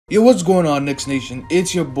Yo, what's going on, Knicks Nation?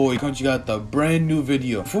 It's your boy, Country got the brand new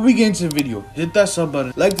video. Before we get into the video, hit that sub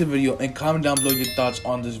button, like the video, and comment down below your thoughts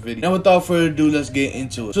on this video. Now, without further ado, let's get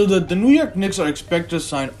into it. So, the New York Knicks are expected to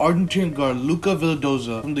sign Argentine guard Luca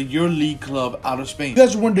Vildoza from the York Knicks club out of Spain. You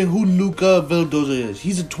guys are wondering who Luca Vildoza is.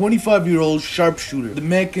 He's a 25-year-old sharpshooter. The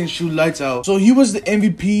man can shoot lights out. So, he was the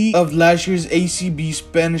MVP of last year's ACB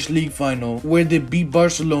Spanish League final, where they beat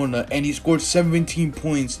Barcelona, and he scored 17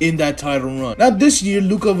 points in that title run. Now, this year,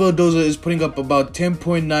 Luca Vildoza is putting up about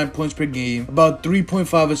 10.9 points per game, about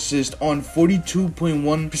 3.5 assists on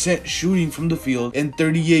 42.1% shooting from the field, and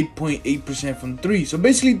 38.8% from three. So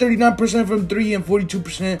basically 39% from three and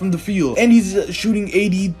 42% from the field. And he's shooting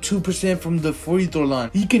 82% from the free throw line.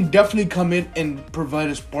 He can definitely come in and provide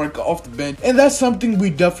a spark off the bench, and that's something we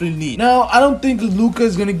definitely need. Now, I don't think Luca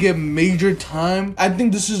is gonna get major time. I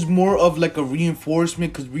think this is more of like a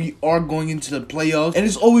reinforcement because we are going into the playoffs, and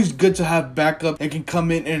it's always good to have backup that can come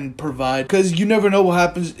in and provide, because you never know what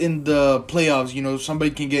happens in the playoffs. You know,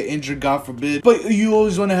 somebody can get injured, God forbid, but you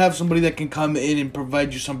always want to have somebody that can come in and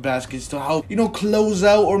provide you some baskets to help, you know, close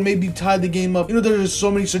out or maybe tie the game up. You know, there's so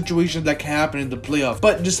many situations that can happen in the playoffs,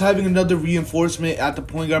 but just having another reinforcement at the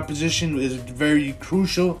point guard position is very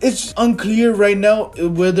crucial. It's unclear right now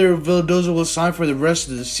whether Vildoza will sign for the rest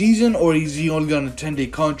of the season or is he only on a 10-day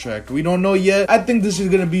contract. We don't know yet. I think this is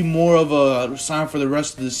going to be more of a sign for the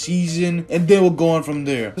rest of the season, and then we'll go on from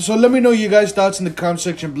there. So let me know your guys' thoughts in the comment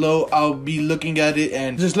section below. I'll be looking at it,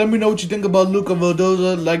 and just let me know what you think about Luca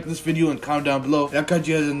Vildoza. Like this video and comment down below. I'll catch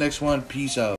you guys in the next one. Peace out.